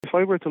If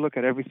I were to look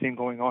at everything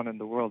going on in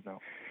the world now,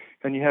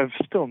 and you have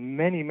still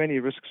many, many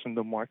risks in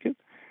the market,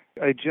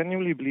 I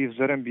genuinely believe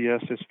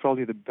ZMBS is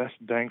probably the best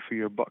bang for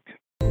your buck.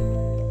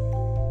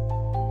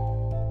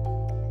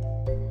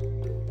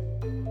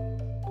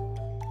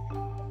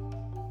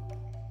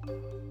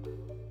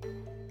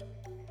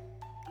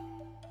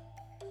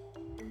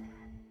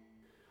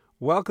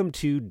 Welcome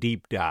to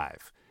Deep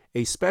Dive,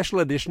 a special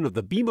edition of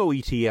the BMO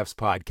ETFs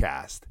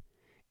podcast.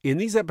 In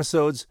these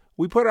episodes,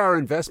 we put our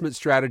investment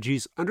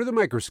strategies under the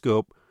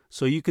microscope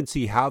so you can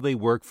see how they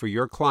work for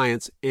your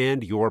clients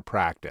and your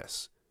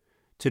practice.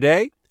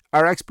 Today,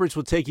 our experts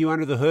will take you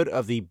under the hood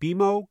of the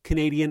BMO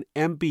Canadian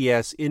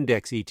MBS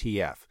Index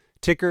ETF,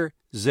 ticker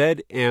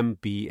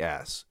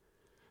ZMBS.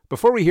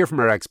 Before we hear from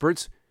our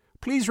experts,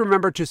 please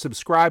remember to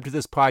subscribe to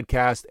this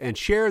podcast and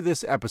share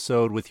this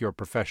episode with your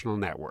professional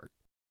network.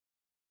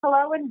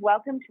 Hello and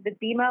welcome to the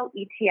BMO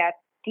ETF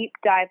Deep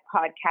Dive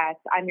podcast.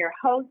 I'm your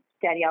host,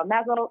 Danielle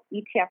Mezel,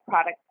 ETF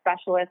Product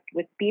Specialist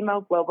with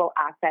BMO Global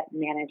Asset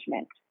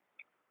Management.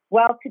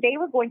 Well, today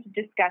we're going to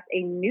discuss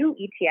a new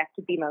ETF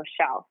to BMO's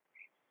shelf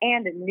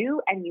and a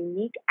new and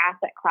unique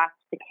asset class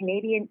to the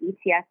Canadian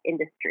ETF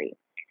industry.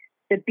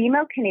 The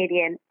BMO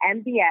Canadian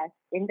MBS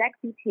Index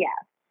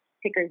ETF,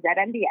 ticker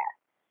ZMBS,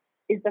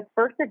 is the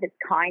first of its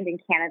kind in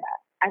Canada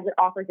as it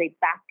offers a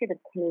basket of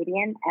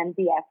Canadian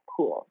MBS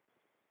pools.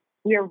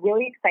 We are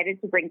really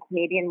excited to bring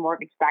Canadian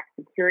mortgage-backed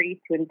securities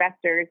to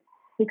investors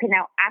who can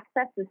now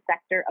access the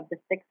sector of the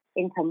fixed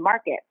income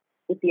market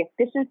with the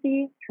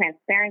efficiency,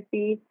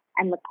 transparency,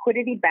 and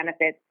liquidity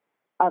benefits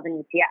of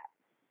an ETF.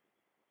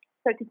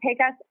 So to take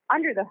us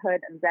under the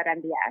hood of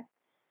ZMBS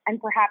and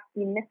perhaps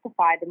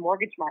demystify the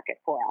mortgage market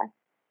for us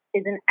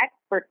is an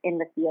expert in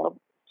the field,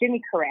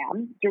 Jimmy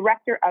Karam,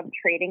 Director of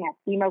Trading at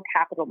BMO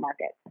Capital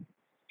Markets.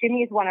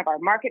 Jimmy is one of our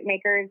market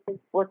makers,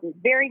 working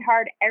very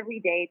hard every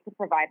day to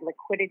provide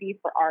liquidity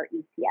for our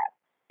ETF.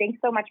 Thanks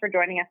so much for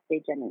joining us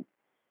today, Jimmy.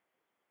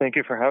 Thank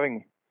you for having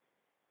me.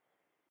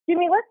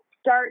 Jimmy, let's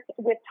start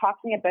with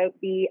talking about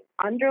the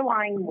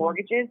underlying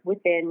mortgages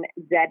within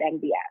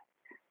ZMBS.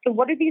 So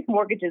what do these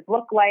mortgages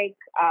look like?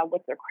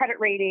 What's their credit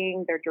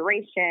rating, their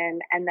duration,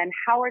 and then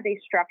how are they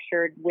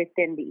structured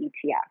within the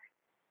ETF?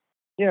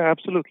 Yeah,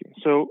 absolutely.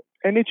 So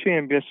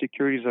NHA MBS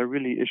securities are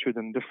really issued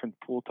in different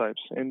pool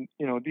types. And,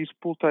 these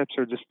pool types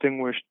are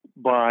distinguished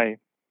by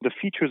the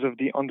features of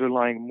the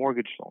underlying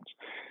mortgage loans.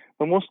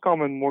 The most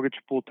common mortgage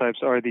pool types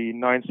are the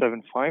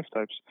 975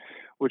 types,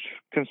 which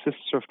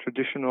consists of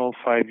traditional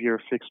 5-year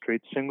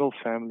fixed-rate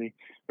single-family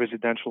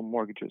residential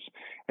mortgages.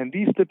 And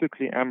these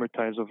typically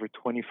amortize over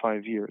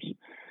 25 years.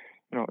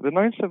 The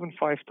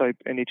 975 type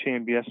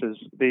NHA MBSs,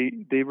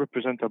 they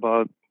represent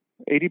about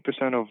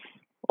 80% of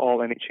all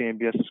NHA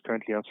MBSs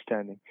currently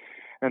outstanding.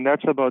 And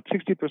that's about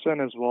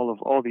 60% as well of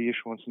all the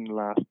issuance in the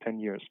last 10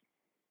 years.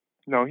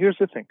 Now, here's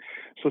the thing.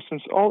 So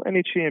since all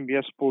NHA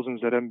MBS pools in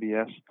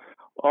ZMBS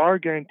are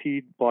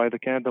guaranteed by the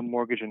Canada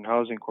Mortgage and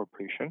Housing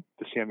Corporation,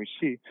 the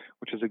CMHC,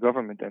 which is a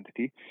government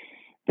entity,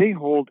 they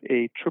hold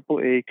a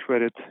AAA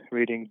credit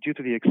rating due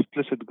to the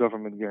explicit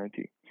government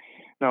guarantee.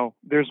 Now,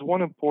 there's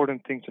one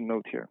important thing to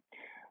note here.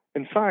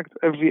 In fact,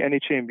 every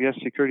NHA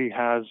MBS security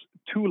has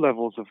 2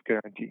 levels of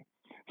guarantee.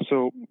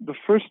 So the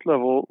first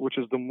level, which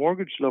is the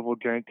mortgage level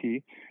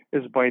guarantee,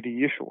 is by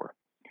the issuer.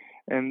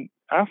 And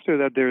after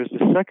that, there is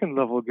the second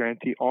level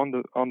guarantee on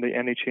the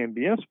NHA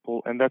MBS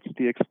pool, and that's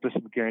the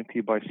explicit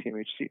guarantee by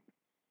CMHC.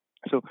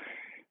 So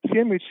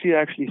CMHC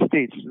actually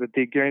states that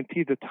they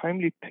guarantee the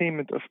timely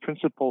payment of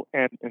principal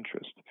and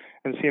interest.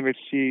 And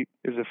CMHC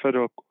is a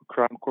federal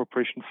crown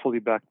corporation fully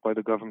backed by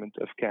the government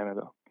of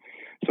Canada.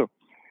 So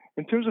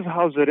in terms of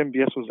how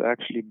ZMBS was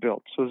actually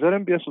built, so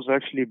ZMBS was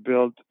actually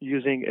built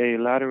using a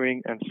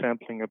laddering and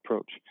sampling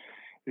approach.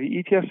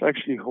 The ETF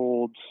actually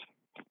holds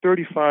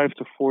 35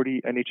 to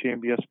 40 NHA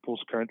MBS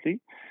pools currently,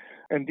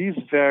 and these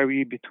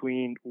vary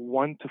between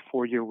 1 to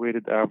 4 year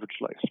weighted average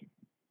life.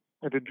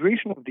 And the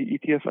duration of the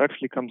ETF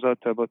actually comes out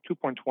to about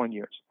 2.1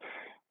 years,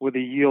 with a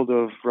yield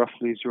of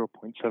roughly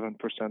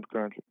 0.7%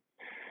 currently.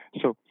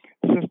 So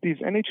since these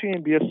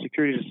NHA MBS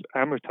securities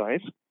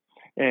amortize,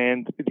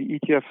 and the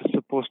ETF is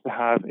supposed to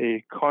have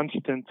a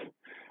constant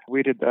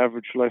weighted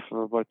average life of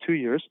about 2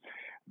 years,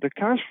 the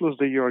cash flows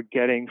that you are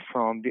getting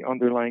from the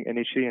underlying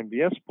NHA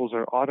MBS pools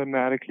are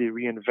automatically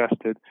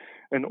reinvested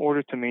in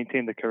order to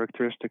maintain the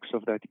characteristics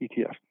of that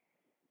ETF.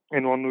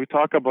 And when we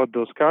talk about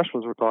those cash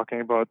flows, we're talking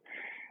about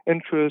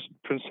interest,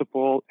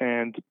 principal,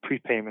 and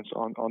prepayments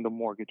on the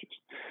mortgages.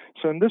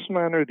 So in this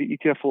manner, the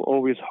ETF will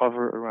always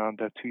hover around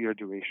that 2-year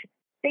duration.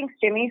 Thanks,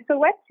 Jimmy. So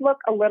let's look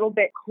a little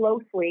bit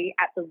closely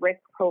at the risk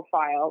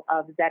profile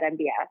of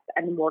ZMBS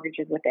and the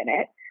mortgages within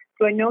it.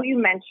 So I know you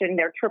mentioned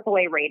they're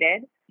AAA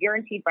rated,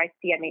 guaranteed by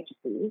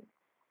CMHC,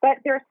 but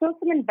there are still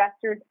some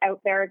investors out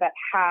there that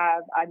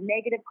have a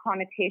negative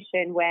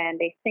connotation when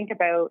they think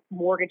about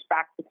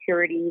mortgage-backed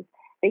securities.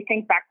 They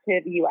think back to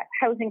the U.S.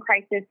 housing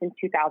crisis in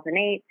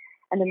 2008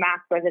 and the mass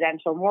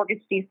residential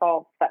mortgage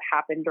defaults that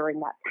happened during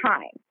that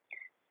time.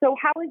 So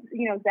how is,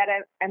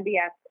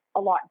 ZMBS a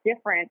lot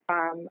different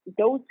from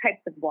those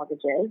types of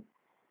mortgages?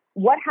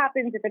 What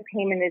happens if a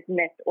payment is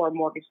missed or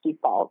mortgage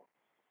default?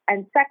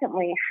 And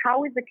secondly,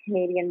 how is the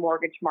Canadian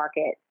mortgage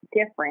market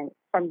different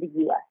from the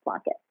U.S.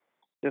 market?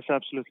 Yes,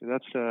 absolutely.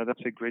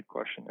 That's a great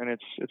question, and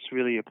it's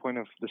really a point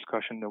of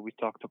discussion that we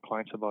talk to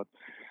clients about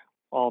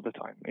all the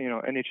time.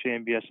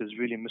 NHA MBS is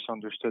really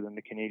misunderstood in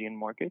the Canadian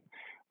market,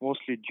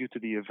 mostly due to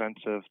the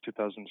events of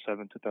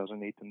 2007,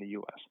 2008 in the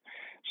U.S.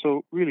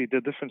 So really,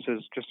 the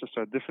differences, just to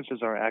start,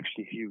 differences are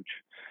actually huge.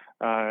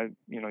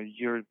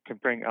 You're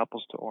comparing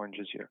apples to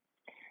oranges here.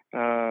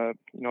 I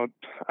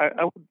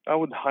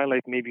would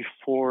highlight maybe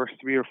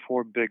three or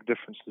four big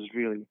differences,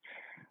 really.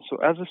 So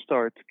as a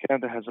start,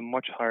 Canada has a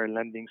much higher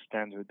lending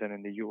standard than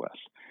in the U.S.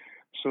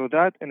 So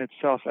that in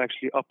itself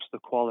actually ups the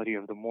quality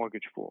of the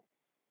mortgage pool.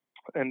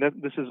 And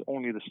this is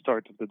only the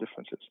start of the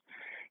differences.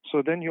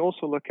 So then you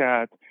also look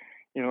at,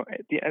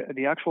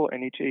 the actual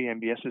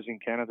NHA MBSs in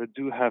Canada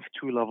do have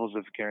two levels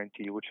of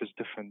guarantee, which is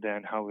different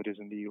than how it is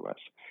in the U.S.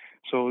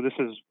 So this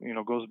is,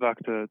 goes back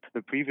to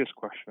the previous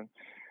question,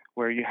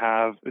 where you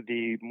have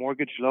the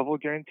mortgage level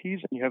guarantees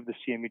and you have the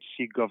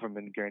CMHC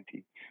government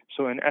guarantee.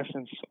 So in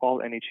essence, all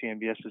NHA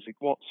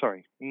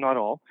MBSs, not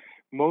all,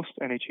 most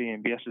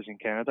NHA MBSs in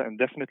Canada, and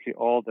definitely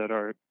all that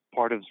are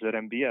part of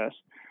ZMBS,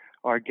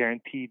 are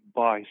guaranteed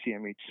by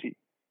CMHC,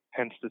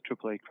 hence the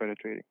AAA credit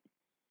rating.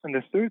 And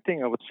the third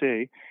thing I would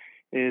say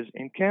is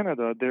in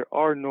Canada, there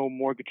are no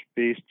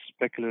mortgage-based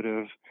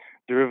speculative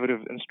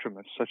derivative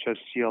instruments such as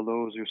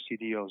CLOs or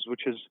CDOs,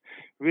 which is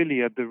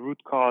really at the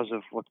root cause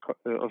of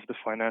the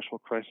financial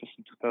crisis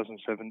in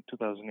 2007,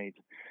 2008.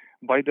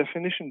 By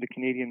definition, the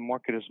Canadian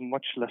market is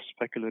much less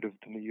speculative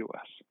than the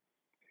U.S.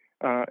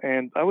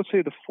 And I would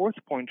say the fourth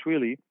point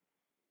really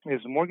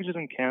is mortgages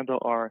in Canada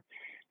are,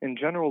 in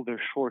general,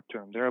 they're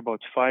short-term. They're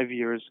about 5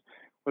 years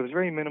with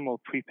very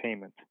minimal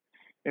prepayment.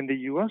 In the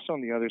U.S.,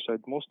 on the other side,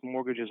 most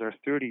mortgages are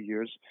 30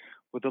 years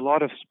with a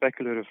lot of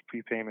speculative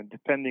prepayment,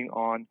 depending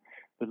on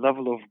the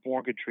level of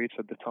mortgage rates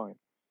at the time.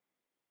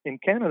 In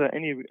Canada,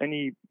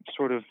 any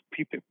sort of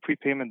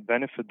prepayment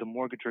benefit the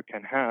mortgager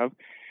can have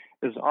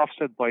is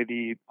offset by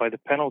the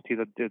penalty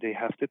that they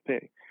have to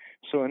pay.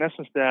 So in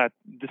essence, that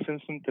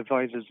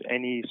disincentivizes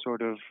any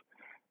sort of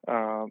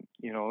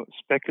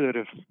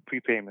speculative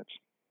prepayments.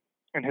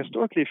 And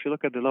historically, if you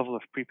look at the level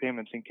of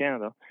prepayments in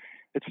Canada,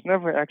 it's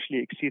never actually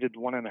exceeded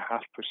 1.5%.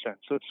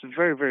 So it's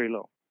very, very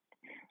low.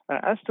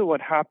 As to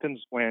what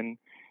happens when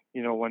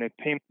a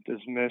payment is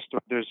missed or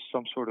there's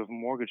some sort of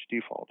mortgage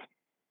default,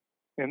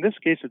 in this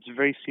case, it's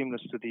very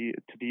seamless to the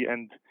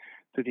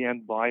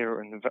end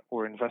buyer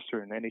or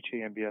investor in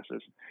NHA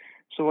MBSs.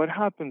 So what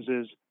happens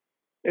is,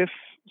 if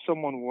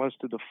someone was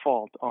to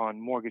default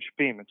on mortgage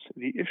payments,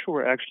 the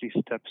issuer actually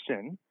steps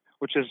in,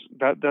 which is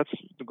that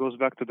goes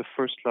back to the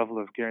first level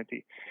of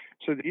guarantee.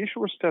 So the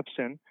issuer steps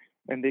in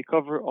and they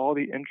cover all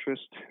the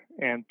interest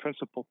and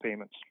principal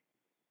payments.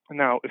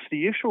 Now, if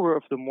the issuer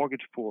of the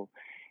mortgage pool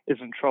is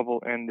in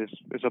trouble and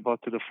is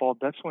about to default,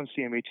 that's when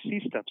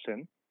CMHC steps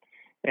in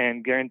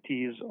and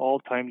guarantees all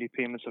timely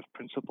payments of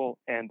principal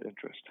and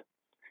interest.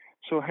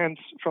 So hence,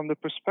 from the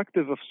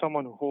perspective of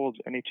someone who holds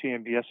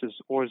NHA MBSs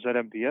or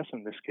ZMBS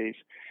in this case,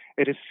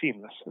 it is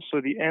seamless.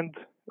 So the end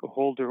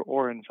holder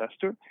or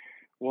investor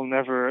will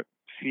never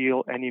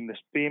feel any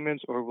missed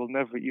payments or will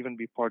never even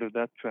be part of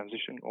that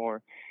transition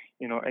or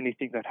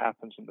anything that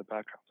happens in the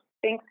background.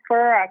 Thanks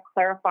for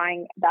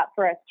clarifying that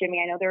for us,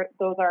 Jimmy. I know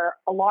those are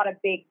a lot of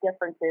big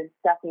differences,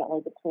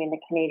 definitely, between the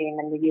Canadian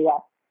and the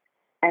U.S.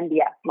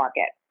 MBS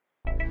market.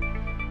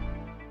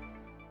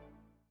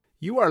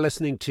 You are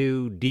listening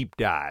to Deep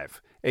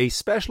Dive, a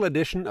special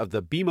edition of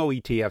the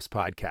BMO ETFs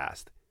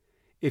podcast.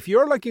 If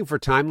you're looking for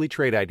timely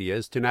trade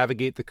ideas to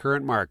navigate the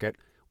current market,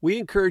 we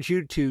encourage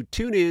you to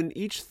tune in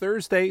each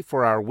Thursday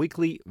for our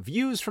weekly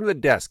Views from the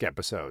Desk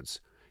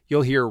episodes.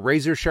 You'll hear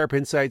razor-sharp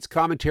insights,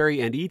 commentary,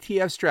 and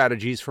ETF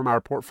strategies from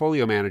our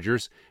portfolio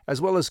managers,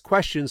 as well as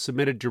questions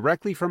submitted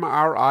directly from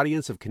our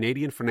audience of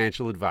Canadian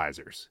financial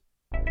advisors.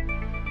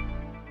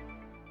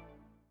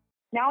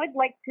 Now I'd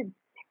like to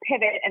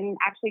pivot and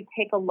actually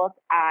take a look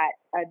at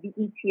the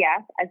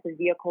ETF as a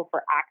vehicle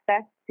for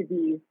access to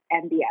these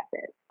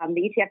MBSs.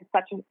 The ETF is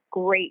such a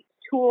great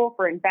tool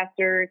for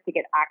investors to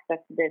get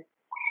access to this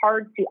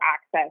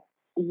hard-to-access,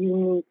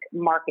 unique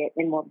market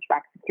in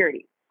mortgage-backed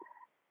securities.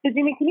 So,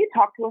 Jimmy, can you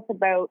talk to us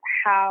about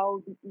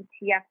how the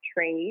ETF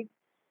trades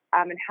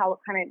and how it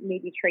kind of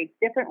maybe trades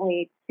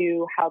differently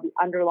to how the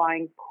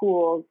underlying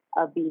pools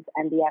of these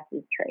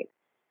MBSs trade?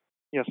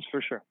 Yes,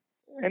 for sure.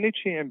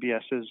 NHA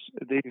MBSs,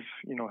 they've,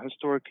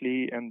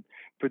 historically and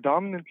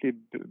predominantly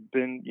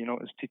been,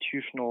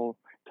 institutional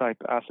type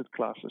asset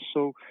classes.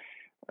 So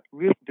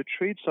really the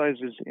trade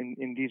sizes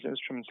in these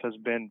instruments has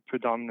been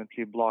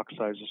predominantly block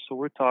sizes. So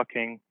we're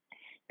talking,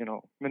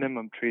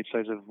 minimum trade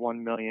size of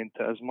 1 million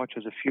to as much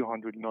as a few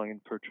hundred million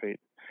per trade.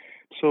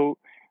 So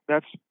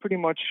that's pretty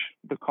much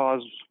the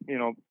cause,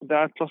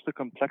 that plus the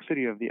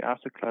complexity of the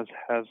asset class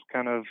has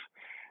kind of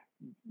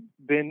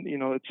been,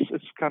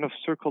 it's kind of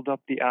circled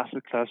up the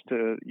asset class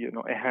to,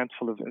 a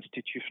handful of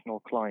institutional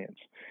clients.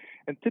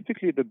 And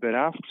typically the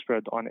bid-ask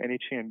spread on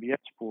NHA MBS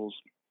pools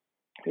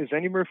is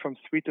anywhere from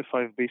 3 to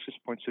 5 basis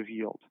points of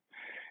yield.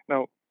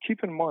 Now,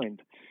 keep in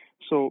mind,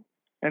 so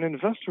an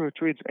investor who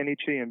trades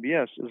NHA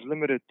MBS is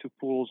limited to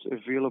pools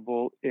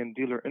available in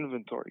dealer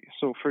inventory.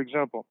 So, for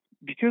example,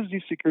 because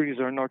these securities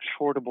are not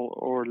shortable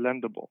or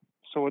lendable,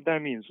 so what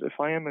that means, if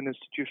I am an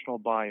institutional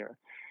buyer,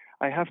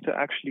 I have to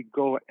actually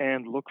go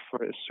and look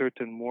for a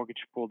certain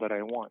mortgage pool that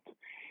I want.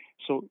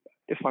 So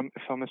if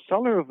I'm a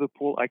seller of the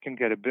pool, I can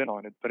get a bid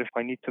on it. But if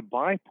I need to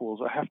buy pools,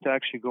 I have to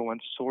actually go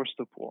and source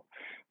the pool.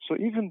 So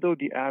even though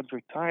the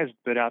advertised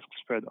bid-ask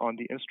spread on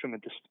the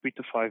instrument is 3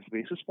 to 5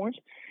 basis points,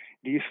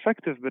 the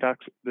effective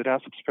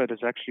bid-ask spread is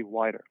actually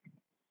wider.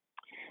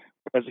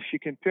 Whereas if you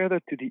compare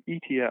that to the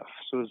ETF,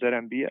 so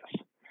ZMBS,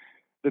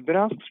 the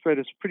bid-ask spread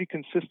is pretty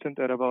consistent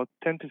at about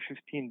 10 to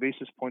 15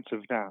 basis points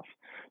of NAV.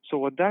 So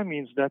what that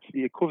means, that's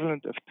the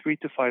equivalent of 3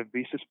 to 5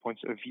 basis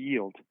points of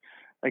yield.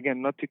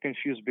 Again, not to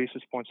confuse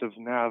basis points of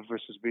NAV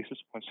versus basis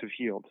points of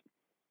yield.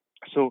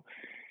 So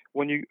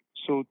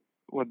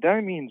what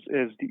that means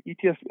is the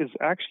ETF is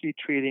actually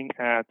trading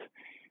at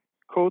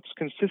quotes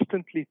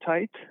consistently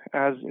tight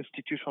as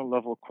institutional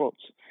level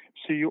quotes.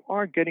 So you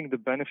are getting the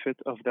benefit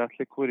of that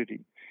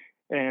liquidity.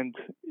 And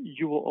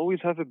you will always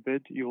have a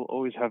bid, you will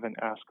always have an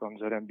ask on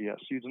ZMBS.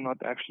 You do not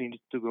actually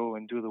need to go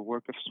and do the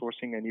work of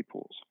sourcing any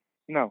pools.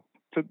 Now,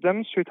 to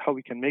demonstrate how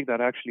we can make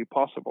that actually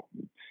possible.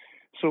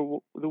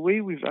 So the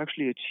way we've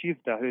actually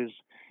achieved that is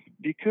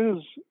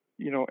because,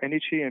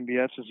 NHA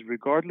MBS is,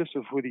 regardless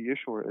of who the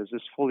issuer is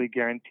fully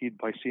guaranteed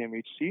by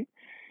CMHC,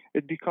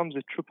 it becomes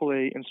a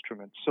AAA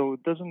instrument. So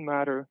it doesn't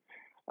matter,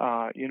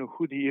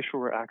 who the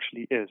issuer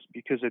actually is,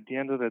 because at the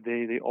end of the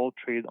day, they all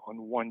trade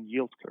on one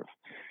yield curve.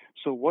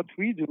 So what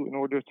we do in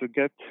order to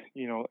get,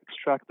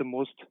 extract the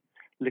most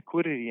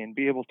liquidity and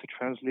be able to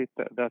translate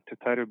that to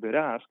tighter bid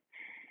ask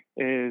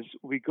is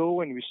we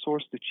go and we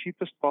source the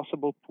cheapest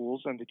possible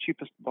pools and the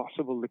cheapest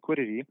possible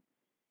liquidity.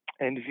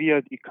 And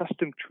via the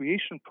custom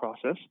creation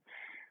process,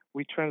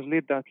 we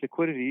translate that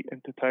liquidity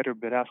into tighter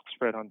bid ask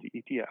spread on the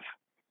ETF.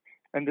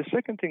 And the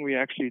second thing we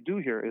actually do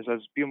here is,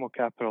 as BMO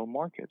Capital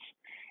Markets,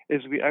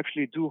 is we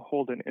actually do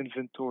hold an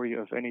inventory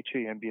of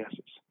NHA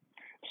MBSs.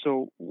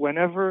 So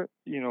whenever,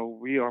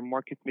 we are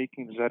market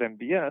making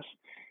ZMBS,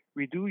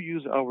 we do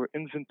use our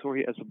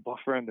inventory as a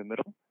buffer in the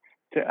middle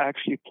to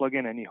actually plug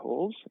in any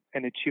holes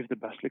and achieve the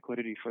best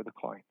liquidity for the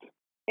client.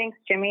 Thanks,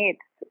 Jimmy.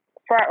 It's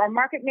for our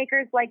market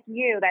makers like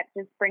you that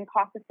just bring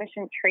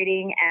cost-efficient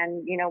trading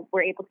and,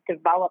 we're able to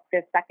develop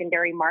this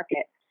secondary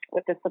market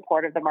with the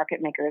support of the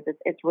market makers.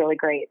 It's really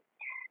great.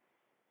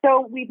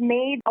 So we've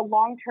made a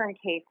long-term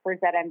case for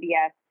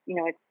ZMBS.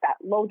 It's that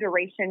low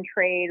duration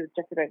trade with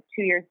just about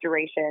 2 years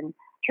duration,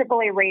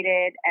 AAA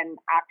rated, and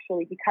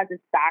actually because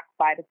it's backed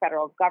by the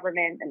federal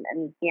government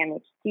and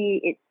CMHC,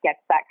 it gets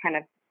that kind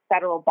of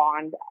federal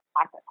bond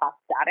asset class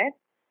status.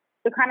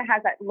 So it kind of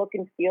has that look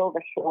and feel of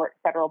a short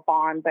federal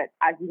bond, but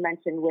as you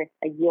mentioned, with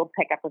a yield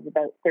pickup of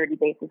about 30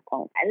 basis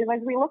points. And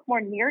as we look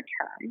more near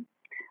term,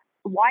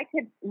 why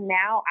could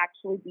now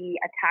actually be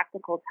a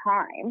tactical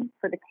time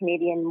for the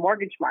Canadian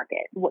mortgage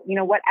market? What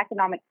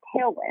economic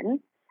tailwinds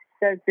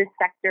does this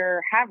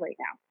sector have right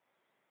now?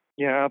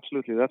 Yeah,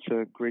 absolutely. That's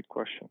a great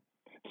question.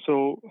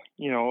 So,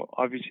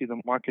 obviously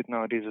the market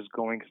nowadays is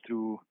going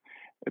through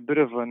a bit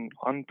of an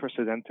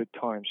unprecedented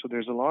time. So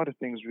there's a lot of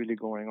things really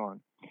going on.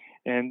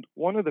 And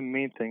one of the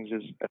main things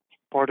is, as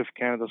part of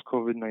Canada's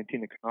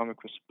COVID-19 economic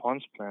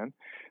response plan,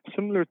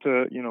 similar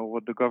to,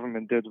 what the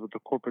government did with the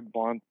corporate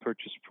bond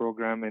purchase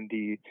program and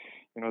the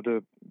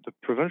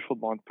provincial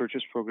bond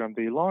purchase program,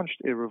 they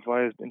launched a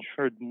revised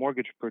insured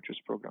mortgage purchase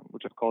program,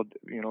 which is called,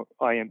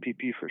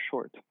 IMPP for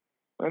short.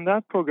 In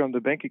that program, the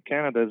Bank of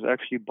Canada is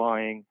actually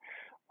buying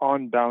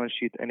on-balance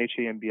sheet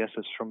NHA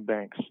MBSs from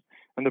banks.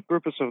 And the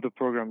purpose of the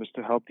program is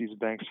to help these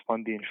banks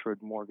fund the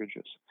insured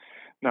mortgages.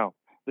 Now,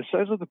 the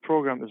size of the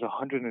program is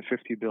 $150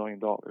 billion,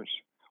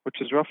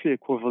 which is roughly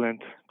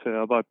equivalent to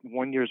about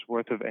 1 year's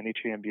worth of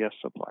NHA MBS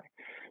supply.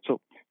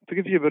 So to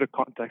give you a bit of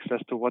context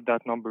as to what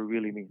that number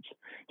really means.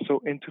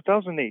 So in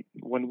 2008,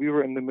 when we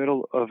were in the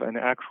middle of an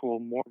actual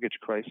mortgage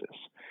crisis,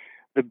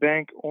 the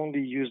bank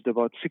only used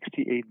about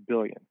 $68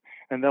 billion.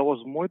 And that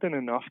was more than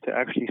enough to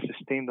actually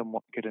sustain the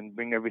market and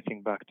bring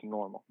everything back to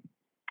normal.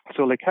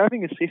 So like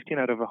having a safety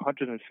net of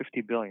 $150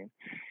 billion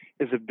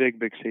is a big,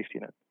 big safety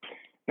net.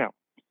 Now,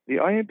 the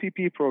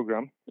IMPP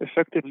program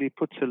effectively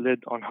puts a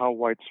lid on how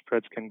wide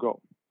spreads can go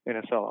in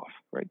a sell-off,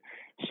 right?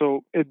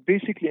 So it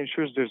basically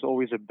ensures there's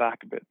always a back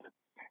bid.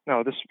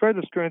 Now, the spread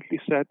is currently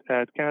set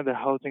at Canada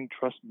Housing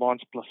Trust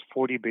bonds plus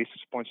 40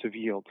 basis points of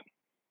yield.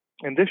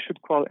 And this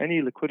should quell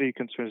any liquidity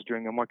concerns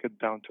during a market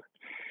downturn.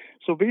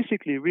 So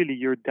basically, really,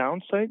 your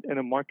downside in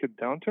a market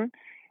downturn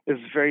is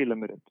very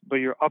limited, but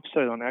your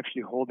upside on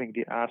actually holding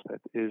the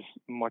asset is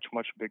much,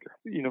 much bigger.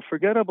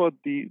 Forget about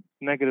the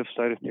negative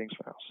side of things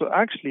for now. So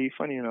actually,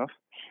 funny enough,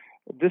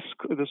 this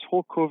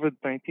whole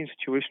COVID-19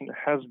 situation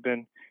has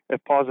been a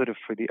positive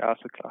for the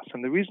asset class.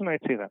 And the reason I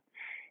say that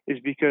is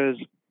because,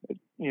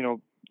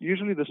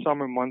 usually the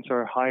summer months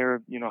are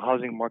higher,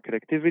 housing market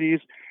activities,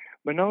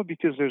 but now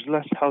because there's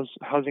less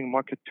housing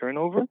market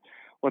turnover,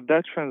 what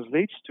that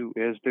translates to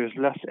is there's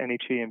less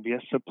NHA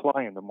MBS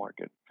supply in the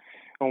market.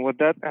 And what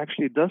that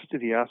actually does to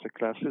the asset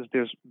class is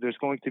there's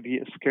going to be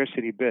a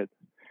scarcity bid.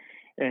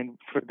 And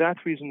for that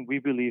reason, we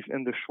believe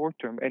in the short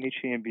term,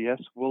 NHA MBS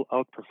will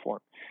outperform.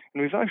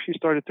 And we've actually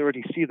started to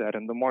already see that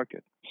in the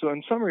market. So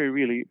in summary,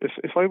 really,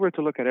 if I were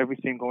to look at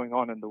everything going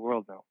on in the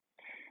world now,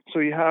 so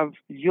you have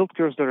yield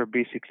curves that are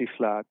basically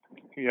flat.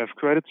 You have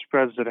credit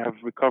spreads that have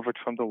recovered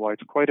from the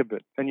wides quite a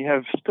bit. And you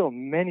have still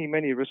many,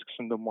 many risks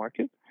in the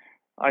market.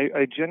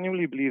 I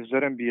genuinely believe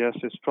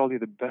ZMBS is probably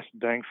the best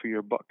bang for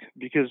your buck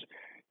because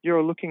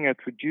you're looking at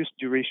reduced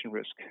duration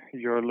risk.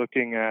 You're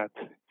looking at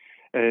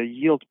a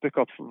yield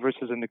pickup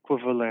versus an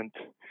equivalent,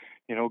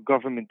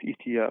 government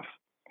ETF.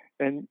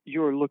 And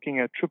you're looking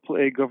at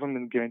AAA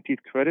government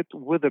guaranteed credit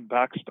with a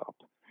backstop.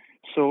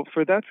 So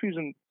for that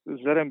reason,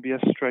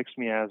 ZMBS strikes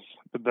me as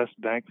the best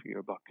bang for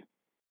your buck.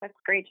 That's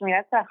great to me.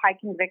 That's a high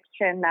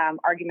conviction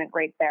argument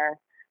right there.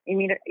 You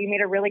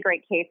made a really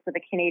great case for the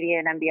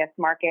Canadian MBS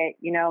market,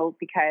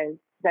 because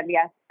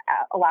ZMBS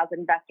allows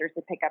investors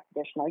to pick up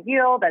additional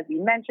yield, as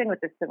you mentioned,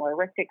 with a similar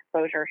risk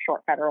exposure,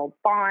 short federal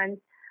bonds.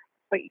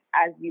 But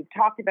as you've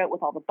talked about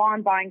with all the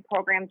bond buying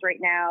programs right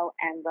now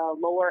and the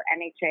lower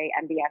NHA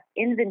MBS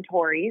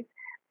inventories,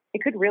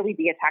 it could really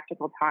be a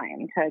tactical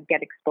time to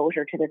get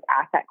exposure to this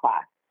asset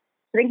class.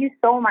 So thank you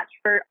so much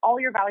for all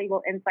your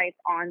valuable insights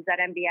on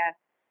ZMBS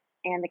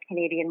and the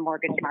Canadian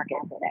mortgage market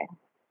today.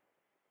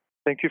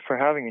 Thank you for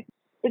having me.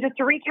 So just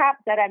to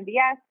recap,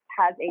 ZMBS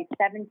has a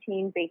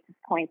 17 basis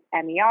points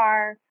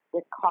MER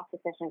with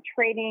cost-efficient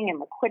trading and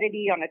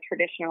liquidity on a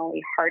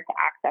traditionally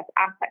hard-to-access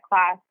asset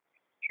class,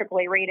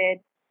 AAA rated,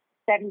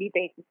 70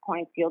 basis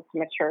points yield to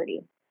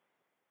maturity.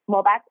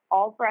 Well, that's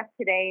all for us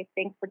today.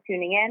 Thanks for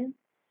tuning in.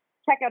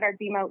 Check out our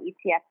BMO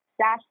ETF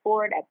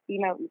dashboard at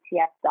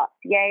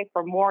bmoetf.ca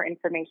for more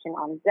information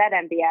on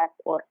ZMBS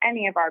or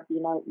any of our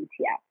BMO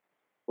ETFs.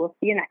 We'll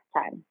see you next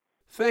time.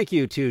 Thank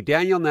you to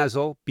Daniel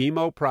Nezel,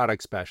 BMO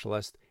Product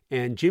Specialist,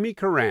 and Jimmy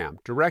Karam,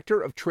 Director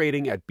of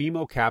Trading at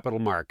BMO Capital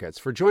Markets,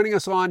 for joining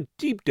us on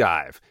Deep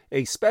Dive,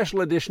 a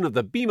special edition of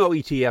the BMO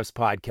ETFs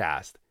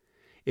podcast.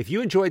 If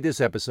you enjoyed this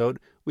episode,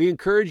 we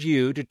encourage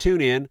you to tune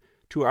in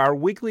to our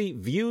weekly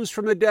Views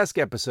from the Desk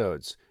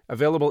episodes,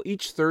 available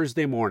each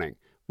Thursday morning,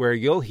 where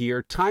you'll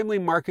hear timely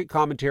market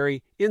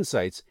commentary,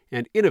 insights,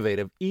 and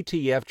innovative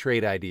ETF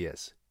trade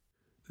ideas.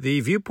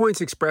 The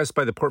viewpoints expressed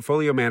by the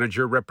portfolio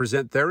manager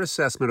represent their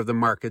assessment of the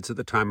markets at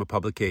the time of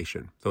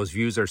publication. Those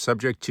views are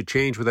subject to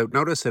change without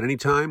notice at any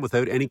time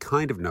without any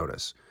kind of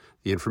notice.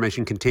 The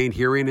information contained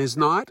herein is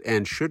not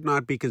and should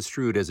not be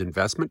construed as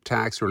investment,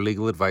 tax, or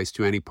legal advice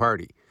to any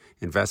party.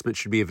 Investment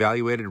should be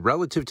evaluated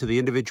relative to the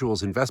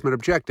individual's investment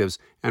objectives,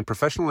 and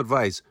professional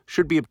advice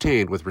should be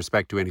obtained with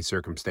respect to any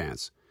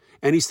circumstance.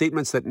 Any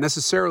statements that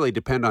necessarily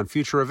depend on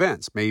future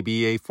events may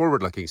be a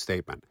forward-looking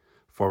statement.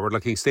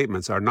 Forward-looking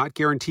statements are not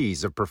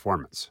guarantees of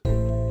performance.